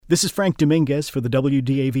This is Frank Dominguez for the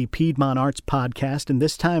WDAV Piedmont Arts Podcast, and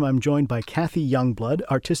this time I'm joined by Kathy Youngblood,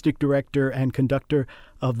 Artistic Director and Conductor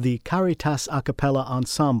of the Caritas A Cappella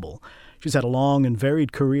Ensemble. She's had a long and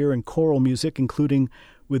varied career in choral music, including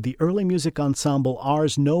with the early music ensemble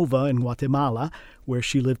Ars Nova in Guatemala, where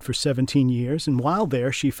she lived for 17 years. And while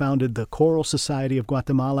there, she founded the Choral Society of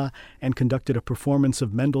Guatemala and conducted a performance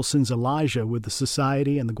of Mendelssohn's Elijah with the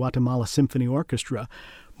Society and the Guatemala Symphony Orchestra.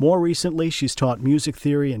 More recently, she's taught music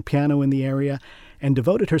theory and piano in the area and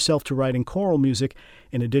devoted herself to writing choral music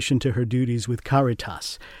in addition to her duties with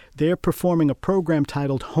Caritas. They're performing a program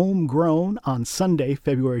titled Homegrown on Sunday,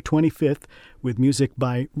 February 25th, with music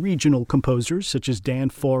by regional composers such as Dan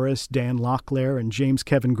Forrest, Dan Locklear, and James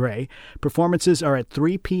Kevin Gray. Performances are at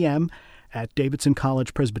 3 p.m. at Davidson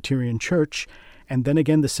College Presbyterian Church, and then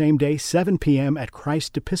again the same day, 7 p.m. at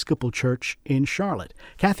Christ Episcopal Church in Charlotte.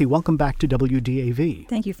 Kathy, welcome back to WDAV.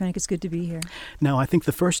 Thank you, Frank. It's good to be here. Now, I think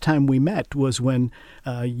the first time we met was when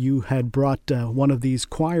you had brought one of these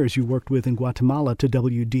choirs you worked with in Guatemala to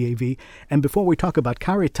WDAV. And before we talk about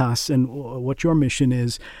Caritas and what your mission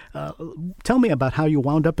is, tell me about how you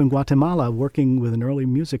wound up in Guatemala working with an early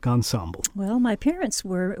music ensemble. Well, my parents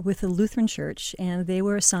were with the Lutheran Church, and they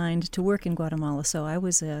were assigned to work in Guatemala. So I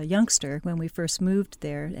was a youngster when we first moved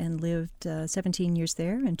there and lived 17 years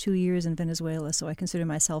there and 2 years in Venezuela. So I consider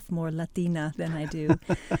myself more Latina than I do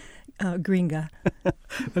gringa.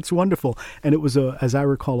 That's wonderful. And it was, as I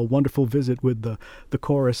recall, a wonderful visit with the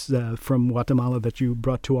chorus from Guatemala that you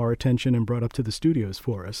brought to our attention and brought up to the studios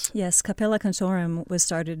for us. Yes, Capella Cantorum was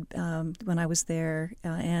started when I was there,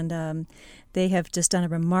 and they have just done a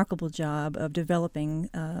remarkable job of developing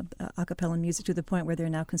a cappella music to the point where they're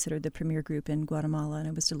now considered the premier group in Guatemala, and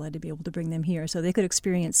I was delighted to be able to bring them here so they could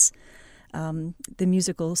experience the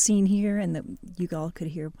musical scene here, and that you all could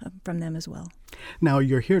hear from them as well. Now,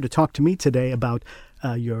 you're here to talk to me today about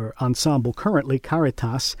your ensemble currently,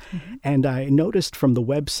 Caritas, and I noticed from the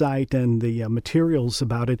website and the materials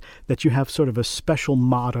about it that you have sort of a special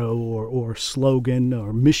motto or slogan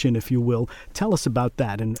or mission, if you will. Tell us about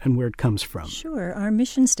that and where it comes from. Sure. Our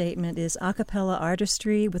mission statement is a cappella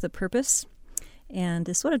artistry with a purpose. And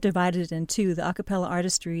it's sort of divided in two. The a cappella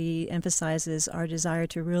artistry emphasizes our desire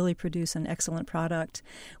to really produce an excellent product.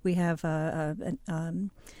 We have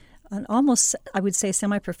an almost, I would say,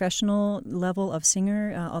 semi-professional level of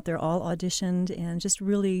singer. They're all auditioned and just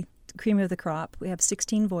really cream of the crop. We have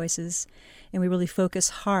 16 voices, and we really focus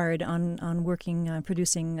hard on working,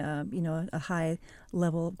 producing, a high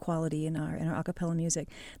level of quality in our a cappella music.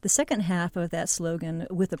 The second half of that slogan,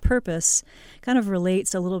 with a purpose, kind of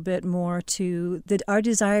relates a little bit more to our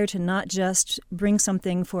desire to not just bring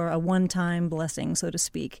something for a one-time blessing, so to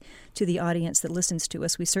speak, to the audience that listens to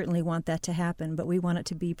us. We certainly want that to happen, but we want it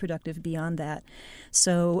to be productive beyond that.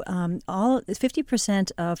 So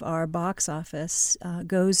 50% of our box office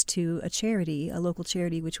goes to a charity, a local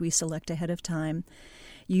charity, which we select ahead of time,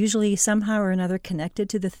 usually somehow or another connected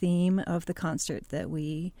to the theme of the concert that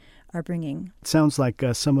we are bringing. It sounds like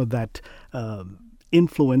some of that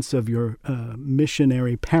influence of your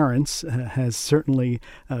missionary parents has certainly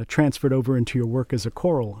transferred over into your work as a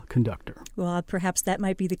choral conductor. Well, perhaps that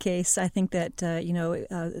might be the case. I think that,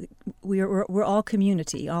 we're all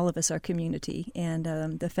community. All of us are community.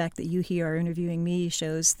 And the fact that you here are interviewing me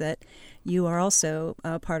shows that you are also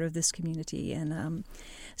part of this community. And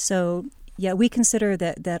yeah, we consider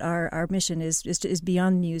that our mission is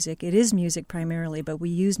beyond music. It is music primarily, but we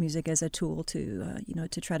use music as a tool to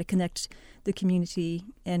try to connect the community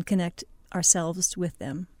and connect ourselves with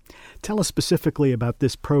them. Tell us specifically about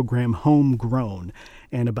this program, Homegrown,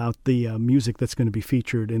 and about the music that's going to be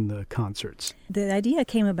featured in the concerts. The idea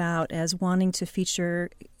came about as wanting to feature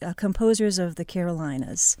composers of the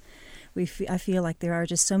Carolinas. I feel like there are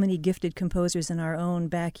just so many gifted composers in our own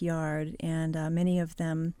backyard, and many of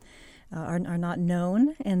them are not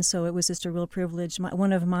known, and so it was just a real privilege.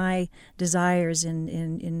 One of my desires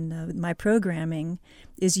in my programming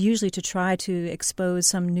is usually to try to expose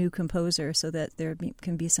some new composer so that there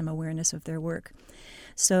can be some awareness of their work.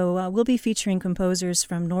 So we'll be featuring composers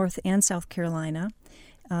from North and South Carolina.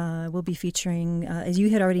 We'll be featuring, as you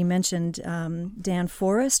had already mentioned, Dan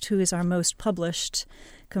Forrest, who is our most published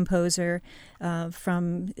composer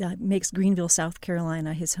makes Greenville, South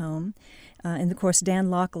Carolina his home. And, of course, Dan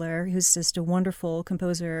Locklear, who's just a wonderful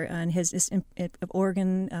composer and has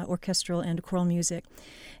organ, orchestral, and choral music.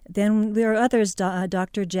 Then there are others,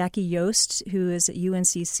 Dr. Jackie Yost, who is at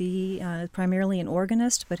UNCC, primarily an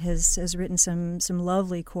organist, but has written some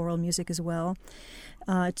lovely choral music as well.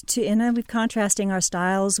 And then we're contrasting our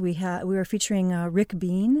styles. We are featuring Rick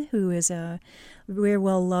Bean, who is a very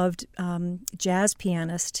well-loved jazz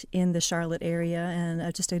pianist in the Charlotte area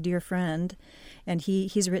and just a dear friend. And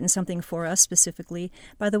he's written something for us specifically.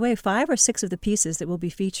 By the way, 5 or 6 of the pieces that we'll be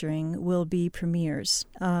featuring will be premieres.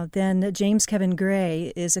 Then James Kevin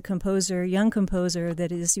Gray is a composer, young composer,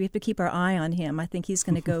 we have to keep our eye on him. I think he's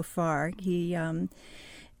going to go far. He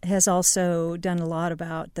has also done a lot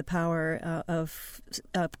about the power of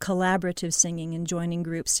collaborative singing and joining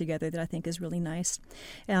groups together that I think is really nice.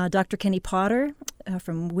 Dr. Kenny Potter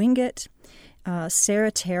from Wingate,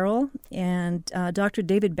 Sarah Terrell, and Dr.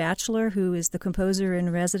 David Batchelor, who is the composer in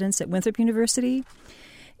residence at Winthrop University,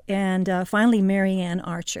 and finally Marianne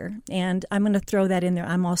Archer. And I'm going to throw that in there.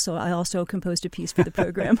 I also composed a piece for the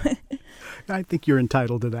program. I think you're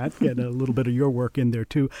entitled to that. Get a little bit of your work in there,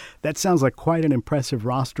 too. That sounds like quite an impressive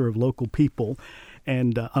roster of local people.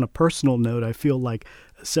 And on a personal note, I feel like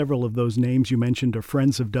several of those names you mentioned are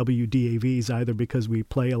friends of WDAV's, either because we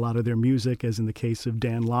play a lot of their music, as in the case of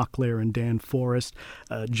Dan Locklear and Dan Forrest.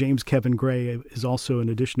 James Kevin Gray is also, in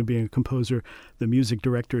addition to being a composer, the music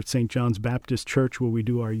director at St. John's Baptist Church, where we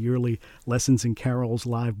do our yearly Lessons and Carols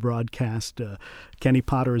live broadcast. Kenny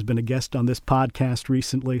Potter has been a guest on this podcast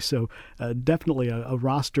recently, so definitely a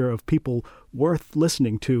roster of people worth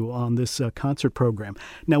listening to on this concert program.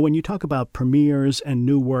 Now, when you talk about premieres and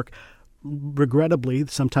new work, regrettably,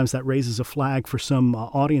 sometimes that raises a flag for some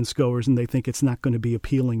audience goers, and they think it's not going to be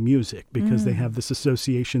appealing music because they have this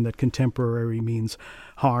association that contemporary means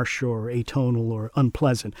harsh or atonal or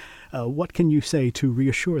unpleasant. What can you say to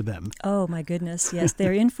reassure them? Oh, my goodness. Yes,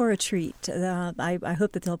 they're in for a treat. I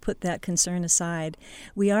hope that they'll put that concern aside.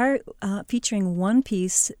 We are featuring one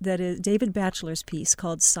piece that is David Batchelor's piece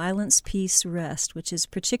called Silence, Peace, Rest, which is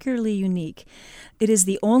particularly unique. It is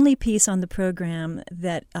the only piece on the program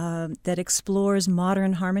that explores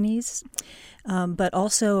modern harmonies, but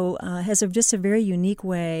also has just a very unique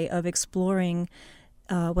way of exploring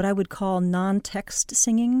what I would call non-text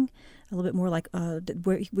singing, a little bit more like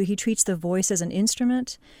where he treats the voice as an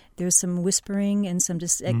instrument. There's some whispering and some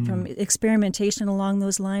from experimentation along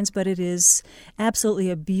those lines, but it is absolutely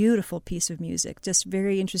a beautiful piece of music, just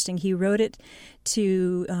very interesting. He wrote it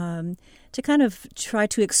to kind of try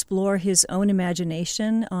to explore his own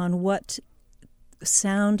imagination on what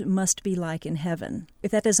sound must be like in heaven.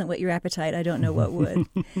 If that doesn't whet your appetite, I don't know what would.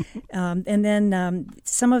 And then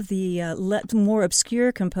some of the more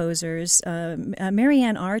obscure composers,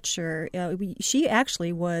 Marianne Archer, she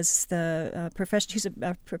actually was she's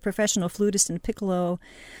a professional flutist and piccolo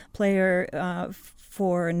player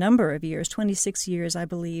for a number of years, 26 years, I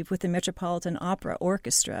believe, with the Metropolitan Opera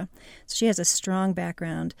Orchestra. So she has a strong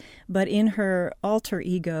background. But in her alter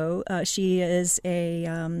ego, she is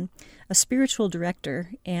a spiritual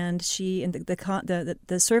director, and she in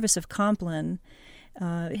the service of Compline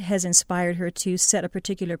has inspired her to set a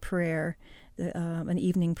particular prayer, an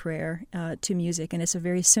evening prayer, to music. And it's a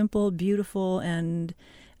very simple, beautiful, and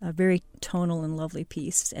a very tonal and lovely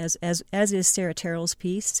piece, as is Sarah Terrell's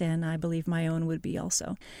piece, and I believe my own would be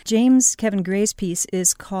also. James Kevin Gray's piece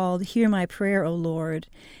is called Hear My Prayer, O Lord,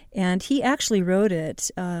 and he actually wrote it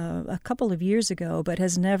a couple of years ago, but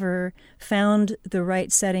has never found the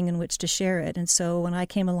right setting in which to share it. And so when I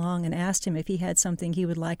came along and asked him if he had something he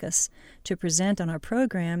would like us to present on our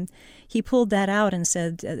program, he pulled that out and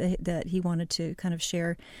said that he wanted to kind of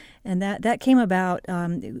share. And that came about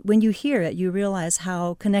when you hear it, you realize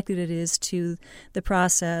how connected it is to the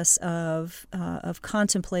process of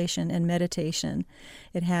contemplation and meditation.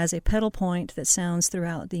 It has a pedal point that sounds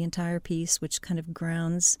throughout the entire piece, which kind of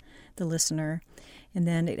grounds the listener. And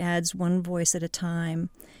then it adds one voice at a time.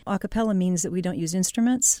 A cappella means that we don't use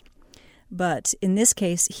instruments. But in this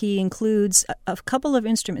case, he includes a couple of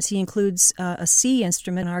instruments. He includes a C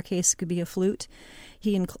instrument. In our case, it could be a flute.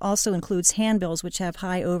 He also includes handbells, which have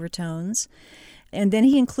high overtones. And then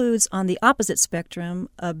he includes, on the opposite spectrum,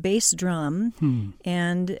 a bass drum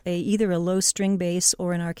and either a low string bass,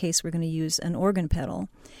 or in our case, we're going to use an organ pedal.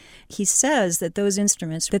 He says that those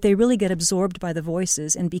instruments, that they really get absorbed by the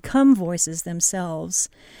voices and become voices themselves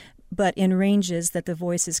but in ranges that the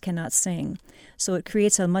voices cannot sing. So it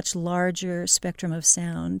creates a much larger spectrum of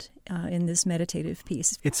sound in this meditative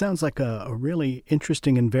piece. It sounds like a really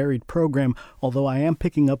interesting and varied program, although I am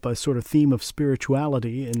picking up a sort of theme of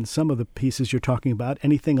spirituality in some of the pieces you're talking about.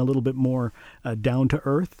 Anything a little bit more down to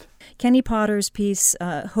earth? Kenny Potter's piece,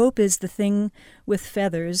 Hope is the Thing with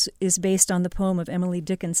Feathers, is based on the poem of Emily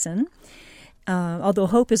Dickinson. Although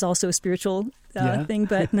hope is also a spiritual thing,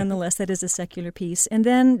 but nonetheless, that is a secular piece. And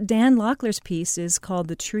then Dan Locklear's piece is called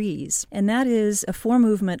The Trees, and that is a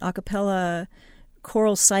 4-movement a cappella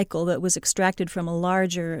choral cycle that was extracted from a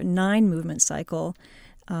larger 9-movement cycle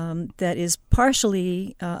that is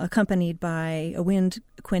partially accompanied by a wind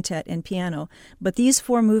quintet and piano. But these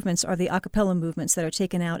 4 movements are the a cappella movements that are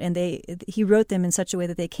taken out, and he wrote them in such a way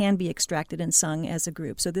that they can be extracted and sung as a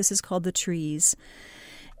group. So this is called The Trees.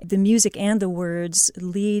 The music and the words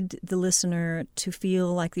lead the listener to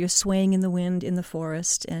feel like they're swaying in the wind in the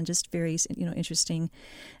forest, and just very interesting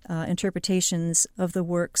interpretations of the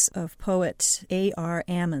works of poet A.R.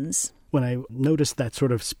 Ammons. When I noticed that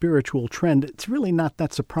sort of spiritual trend, it's really not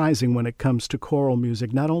that surprising when it comes to choral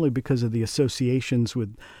music, not only because of the associations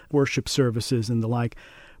with worship services and the like,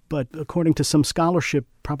 but according to some scholarship,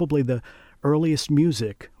 probably the earliest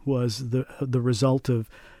music was the result of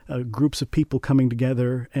groups of people coming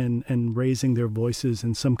together and raising their voices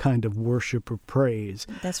in some kind of worship or praise.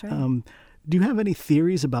 That's right. Do you have any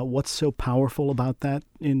theories about what's so powerful about that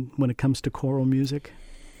when it comes to choral music?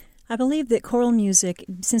 I believe that choral music,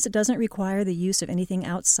 since it doesn't require the use of anything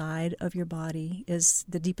outside of your body, is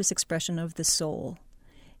the deepest expression of the soul.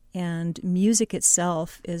 And music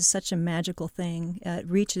itself is such a magical thing. It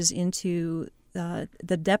reaches into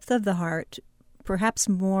the depth of the heart perhaps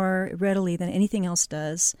more readily than anything else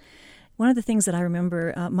does. One of the things that I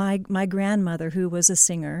remember, my grandmother, who was a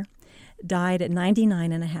singer, died at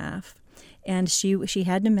 99 and a half. And she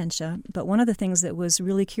had dementia, but one of the things that was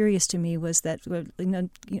really curious to me was that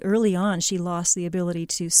early on she lost the ability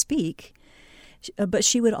to speak, but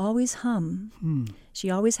she would always hum. She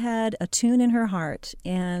always had a tune in her heart,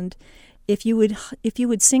 and if you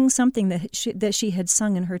would sing something that she had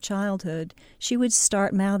sung in her childhood, she would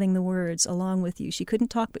start mouthing the words along with you. She couldn't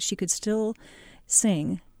talk, but she could still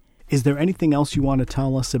sing. Is there anything else you want to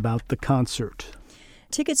tell us about the concert?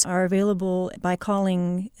 Tickets are available by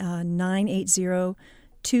calling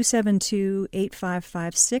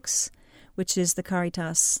 980-272-8556, which is the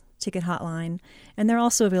Caritas ticket hotline. And they're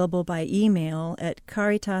also available by email at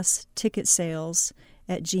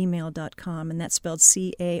caritasticketsales@gmail.com, and that's spelled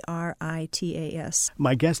Caritas.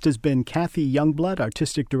 My guest has been Kathy Youngblood,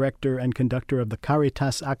 Artistic Director and Conductor of the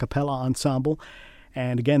Caritas A Cappella Ensemble.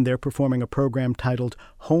 And again, they're performing a program titled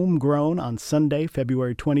Homegrown on Sunday,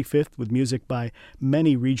 February 25th, with music by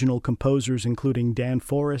many regional composers, including Dan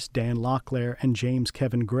Forrest, Dan Locklear, and James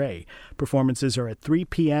Kevin Gray. Performances are at 3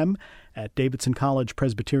 p.m. at Davidson College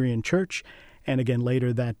Presbyterian Church, and again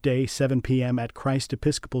later that day, 7 p.m. at Christ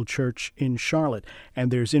Episcopal Church in Charlotte.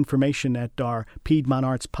 And there's information at our Piedmont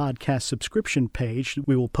Arts Podcast subscription page.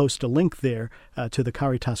 We will post a link there to the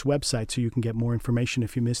Caritas website so you can get more information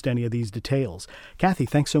if you missed any of these details. Kathy,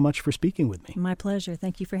 thanks so much for speaking with me. My pleasure.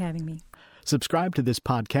 Thank you for having me. Subscribe to this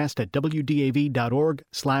podcast at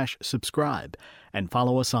wdav.org/subscribe and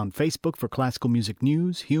follow us on Facebook for classical music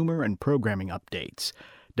news, humor, and programming updates.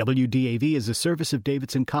 WDAV is a service of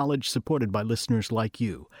Davidson College supported by listeners like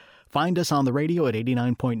you. Find us on the radio at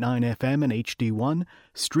 89.9 FM and HD1,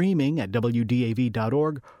 streaming at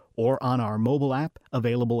wdav.org, or on our mobile app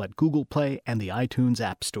available at Google Play and the iTunes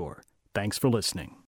App Store. Thanks for listening.